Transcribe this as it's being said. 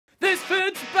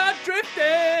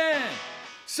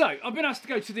So, I've been asked to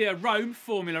go to the Rome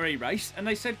Formula E race, and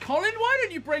they said, Colin, why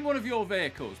don't you bring one of your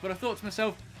vehicles? But I thought to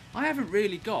myself, I haven't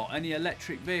really got any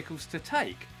electric vehicles to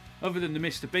take, other than the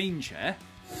Mr. Bean chair.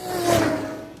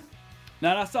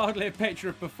 Now, that's hardly a picture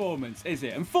of performance, is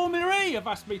it? And Formula E have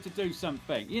asked me to do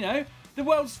something, you know, the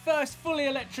world's first fully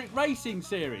electric racing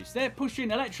series. They're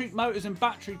pushing electric motors and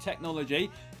battery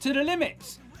technology to the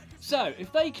limits. So,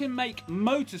 if they can make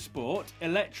motorsport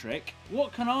electric,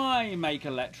 what can I make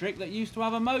electric that used to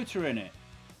have a motor in it?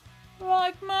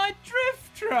 Like my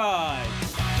drift trike!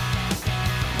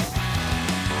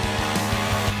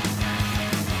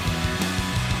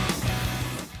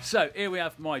 So, here we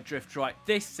have my drift trike.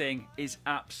 This thing is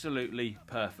absolutely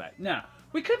perfect. Now,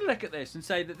 we could look at this and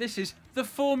say that this is the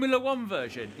Formula 1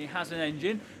 version. It has an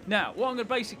engine. Now, what I'm going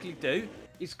to basically do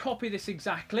is copy this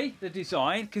exactly, the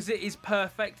design, because it is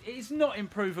perfect. It is not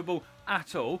improvable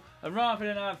at all. And rather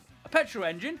than have a petrol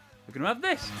engine, we're going to have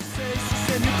this.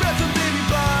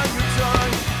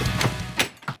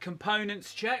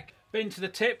 Components check. Been to the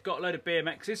tip, got a load of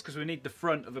BMXs because we need the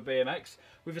front of a BMX.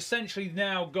 We've essentially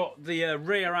now got the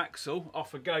rear axle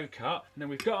off a go-kart, and then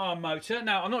we've got our motor.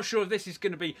 Now, I'm not sure if this is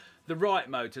going to be the right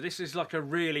motor. This is like a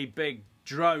really big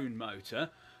drone motor,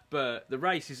 but the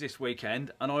race is this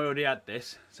weekend, and I already had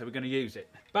this, so we're going to use it.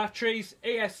 Batteries,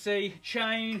 ESC,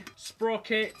 chain,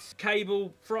 sprockets,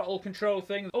 cable, throttle control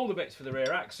thing, all the bits for the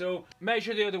rear axle.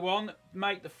 Measure the other one,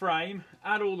 make the frame,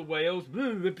 add all the wheels.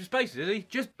 It's basically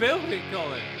just build it,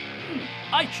 Colin.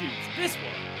 I choose this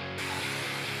one.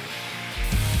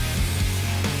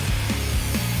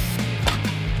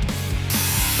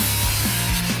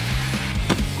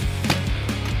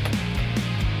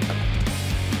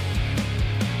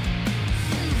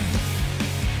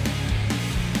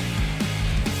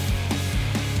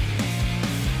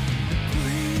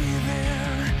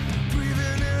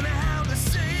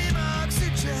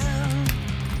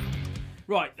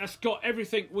 Right, that's got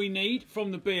everything we need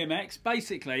from the BMX.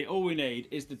 Basically, all we need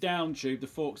is the down tube, the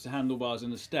forks, the handlebars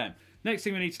and the stem. Next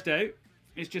thing we need to do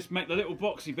is just make the little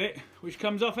boxy bit which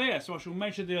comes off here. So I shall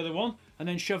measure the other one and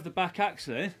then shove the back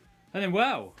axle in. And then,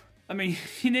 well, I mean,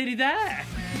 you're nearly there.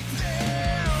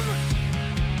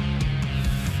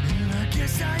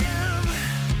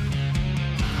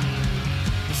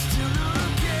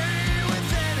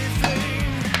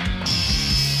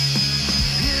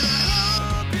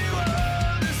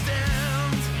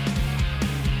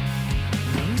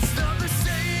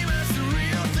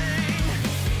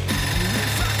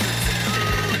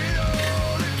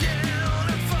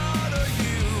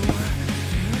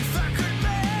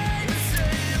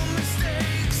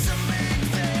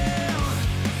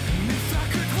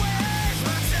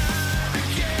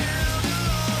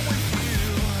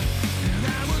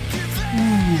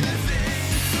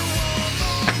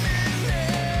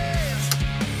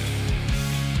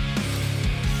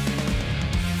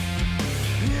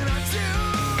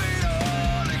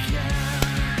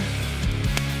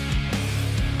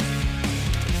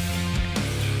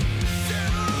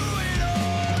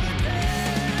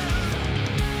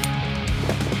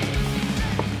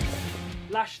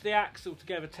 Lash the axle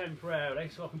together temporarily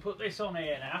so I can put this on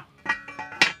here now.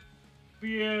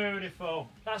 Beautiful.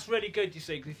 That's really good, you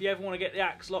see, because if you ever want to get the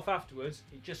axle off afterwards,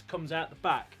 it just comes out the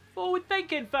back. Forward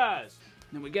thinking first.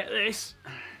 Then we get this.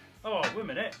 Oh, wait a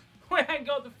minute. We ain't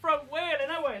got the front wheeling,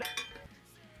 have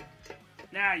we?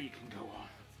 Now you can go on.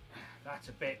 That's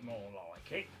a bit more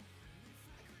like it.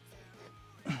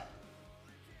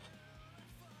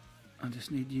 I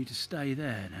just need you to stay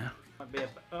there now. Might be a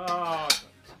oh,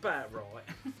 it's about right.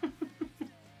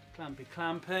 Clampy,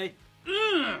 clampy.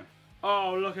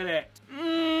 Oh, look at it.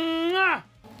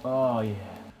 Oh, yeah.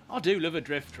 I do love a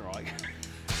drift trike.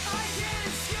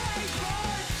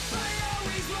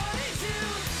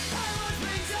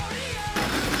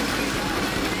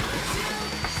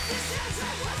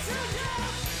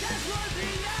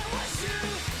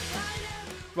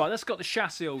 Right, that's got the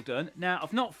chassis all done. Now,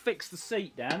 I've not fixed the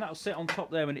seat down. That'll sit on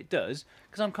top there when it does,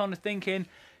 because I'm kind of thinking,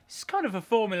 it's kind of a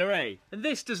Formula E. And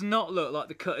this does not look like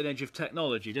the cutting edge of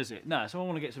technology, does it? No, so I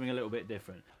want to get something a little bit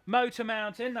different. Motor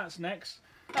mounting, that's next.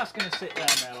 That's going to sit down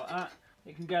there like that.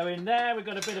 It can go in there. We've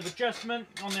got a bit of adjustment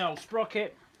on the old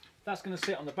sprocket. That's going to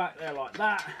sit on the back there like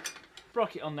that.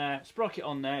 Sprocket on there,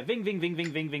 ving, ving, ving,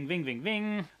 ving, ving, ving, ving, ving,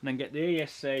 ving. And then get the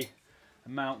ESC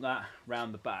and mount that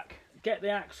round the back. Get the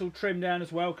axle trimmed down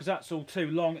as well, because that's all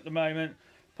too long at the moment.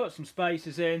 Put some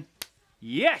spacers in.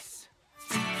 Yes!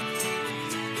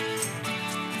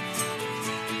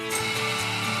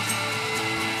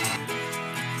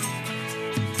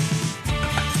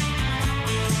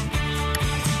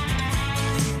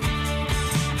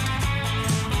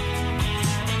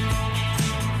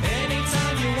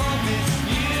 Anytime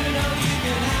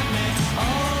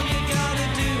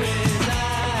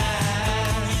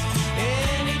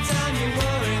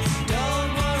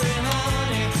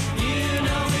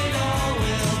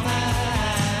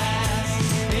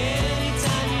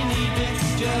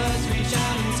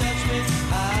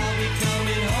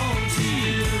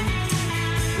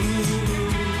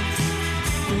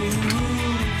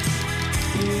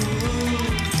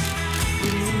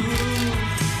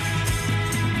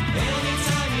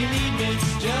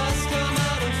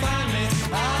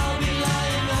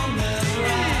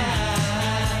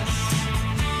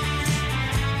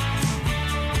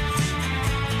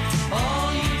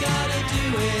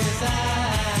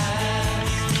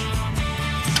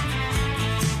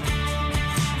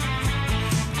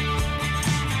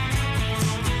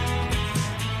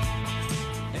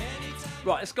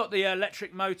that's got the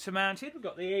electric motor mounted. We've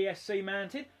got the ESC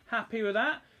mounted. Happy with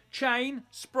that. Chain,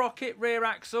 sprocket, rear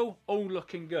axle, all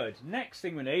looking good. Next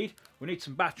thing we need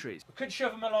some batteries. We could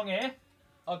shove them along here.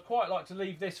 I'd quite like to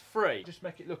leave this free, just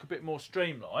make it look a bit more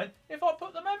streamlined. If I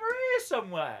put them over here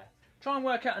somewhere. Try and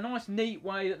work out a nice neat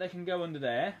way that they can go under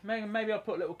there. Maybe I'll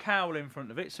put a little cowl in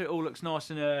front of it so it all looks nice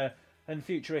and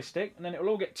futuristic. And then it'll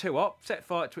all get too hot, set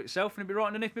fire to itself, and it'll be right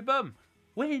underneath my bum.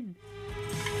 Win!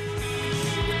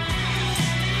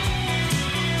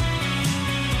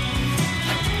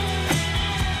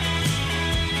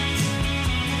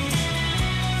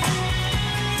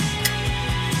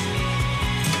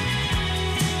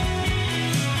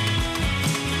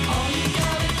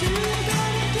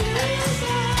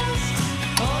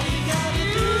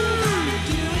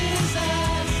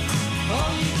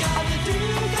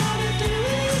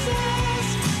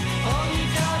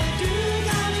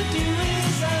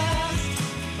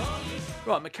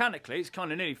 Right, mechanically it's kind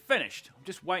of nearly finished. I'm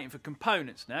just waiting for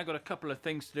components now. Got a couple of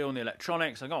things to do on the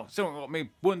electronics. I've still got my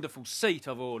wonderful seat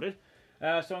I've ordered.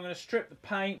 So I'm going to strip the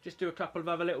paint, just do a couple of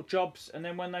other little jobs, and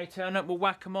then when they turn up we'll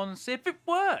whack them on and see if it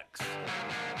works.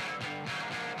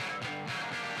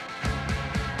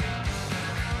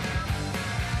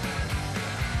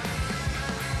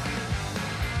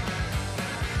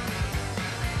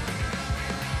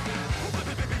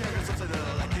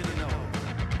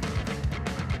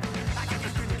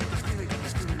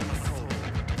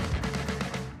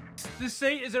 The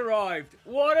seat has arrived.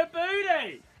 What a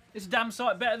booty! It's a damn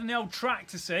sight better than the old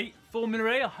tractor seat.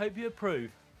 Formula E, I hope you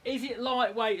approve. Is it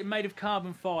lightweight and made of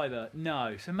carbon fibre?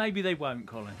 No, so maybe they won't,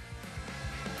 Colin.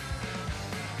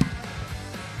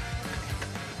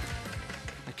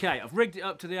 Okay, I've rigged it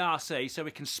up to the RC so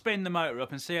we can spin the motor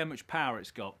up and see how much power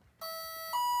it's got.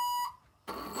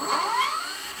 Okie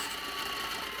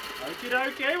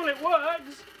dokie, well it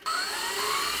works.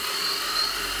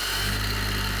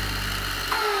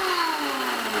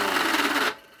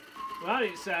 Well, that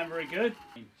didn't sound very good.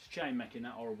 It's chain making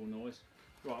that horrible noise.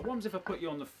 Right, what happens if I put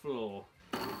you on the floor?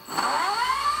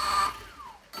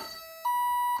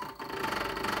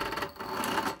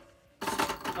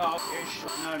 Oh, ish.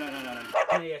 No.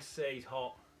 ESC's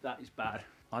hot. That is bad.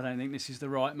 I don't think this is the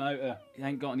right motor. It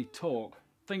ain't got any torque.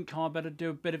 Think I better do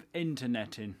a bit of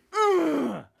interneting.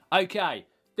 Okay.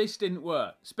 This didn't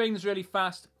work. Spins really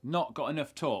fast, not got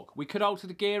enough torque. We could alter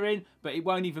the gearing, but it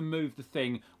won't even move the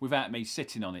thing without me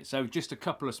sitting on it. So just a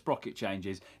couple of sprocket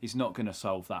changes is not going to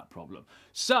solve that problem.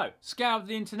 So, scoured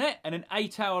the internet and an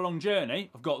 8-hour-long journey,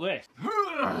 I've got this.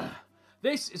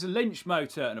 This is a Lynch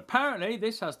motor, and apparently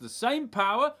this has the same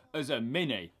power as a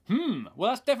Mini.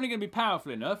 Well that's definitely going to be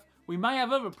powerful enough. We may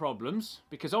have other problems,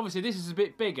 because obviously this is a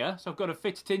bit bigger, so I've got to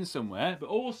fit it in somewhere, but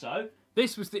also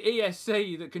this was the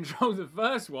ESC that controlled the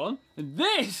first one, and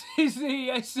this is the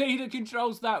ESC that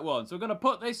controls that one. So we're going to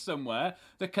put this somewhere.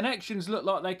 The connections look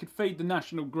like they could feed the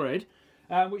national grid,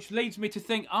 which leads me to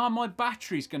think, are my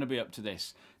batteries going to be up to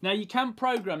this? Now, you can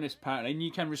program this apparently, and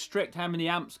you can restrict how many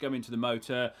amps go into the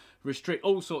motor, restrict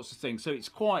all sorts of things. So it's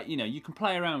quite, you know, you can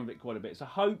play around with it quite a bit. So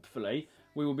hopefully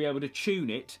we will be able to tune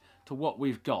it to what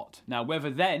we've got. Now, whether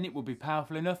then it will be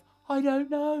powerful enough, I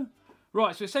don't know.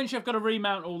 Right, so essentially I've got to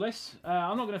remount all this.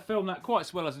 I'm not going to film that quite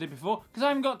as well as I did before, because I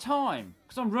haven't got time,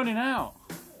 because I'm running out.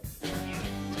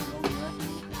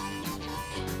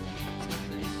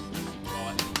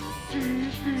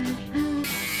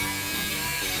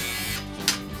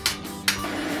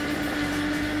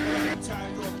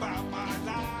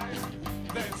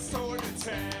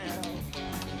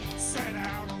 Set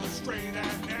out on the straight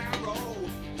and narrow,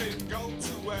 didn't go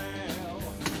too well.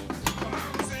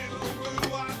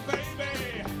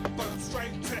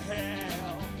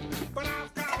 But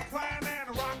I've got a plan and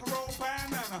a rock and roll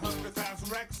band and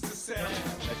 100,000 records to sell.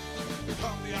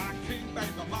 From the king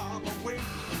made my mama weep,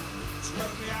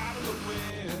 spread me out of the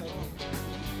wheel.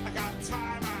 I got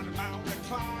time on a mountain to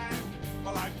climb,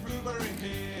 but like Blueberry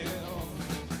Hill.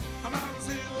 I'm on a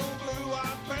zero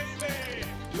blue-eyed baby,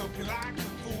 looking like a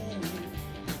fool.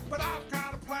 But I've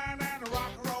got a plan and a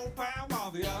rock and roll band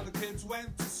while the other kids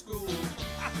went to school.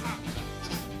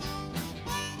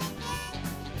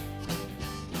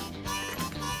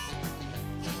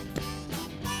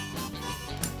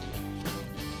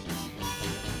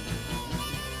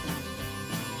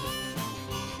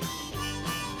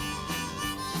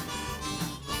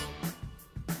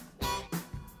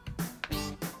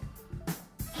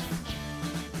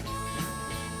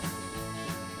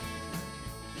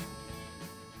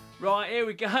 Right, here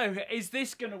we go. Is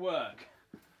this going to work?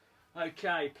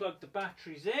 Okay, plug the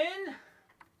batteries in.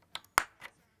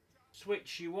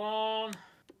 Switch you on.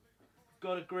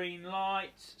 Got a green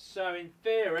light. So in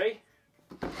theory,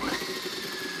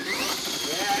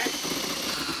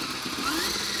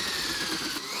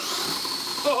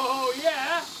 Oh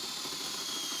yeah!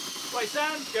 Wait,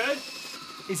 sounds good.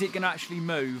 Is it going to actually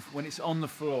move when it's on the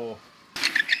floor?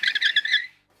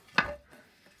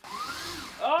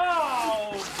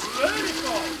 Oh,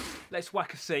 beautiful! Let's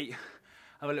whack a seat,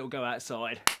 have a little go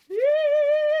outside. Yes!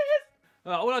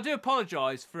 Well, I do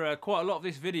apologise for quite a lot of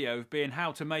this video being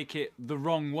how to make it the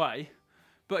wrong way.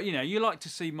 But, you know, you like to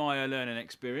see my learning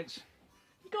experience.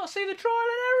 You got to see the trial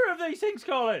and error of these things,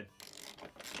 Colin.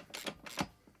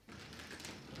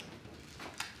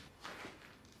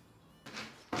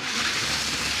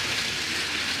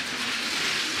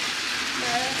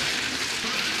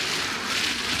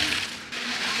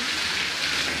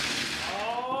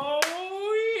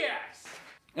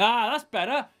 Ah, that's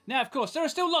better. Now, of course, there are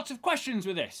still lots of questions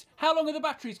with this. How long are the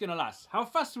batteries going to last? How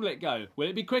fast will it go? Will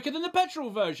it be quicker than the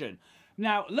petrol version?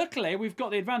 Now, luckily, we've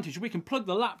got the advantage. We can plug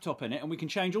the laptop in it and we can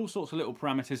change all sorts of little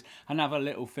parameters and have a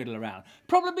little fiddle around.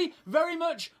 Probably very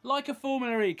much like a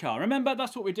Formula E car. Remember,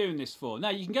 that's what we're doing this for. Now,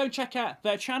 you can go and check out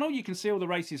their channel. You can see all the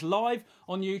races live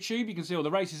on YouTube. You can see all the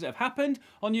races that have happened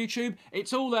on YouTube.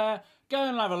 It's all there. Go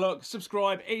and have a look.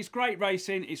 Subscribe. It's great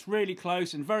racing. It's really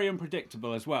close and very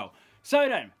unpredictable as well. So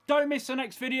then, don't miss the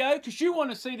next video, because you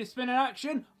want to see this spin in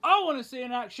action, I want to see it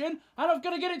in action, and I've got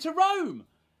to get it to Rome.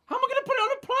 How am I going to put it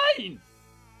on a plane?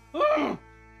 Ugh.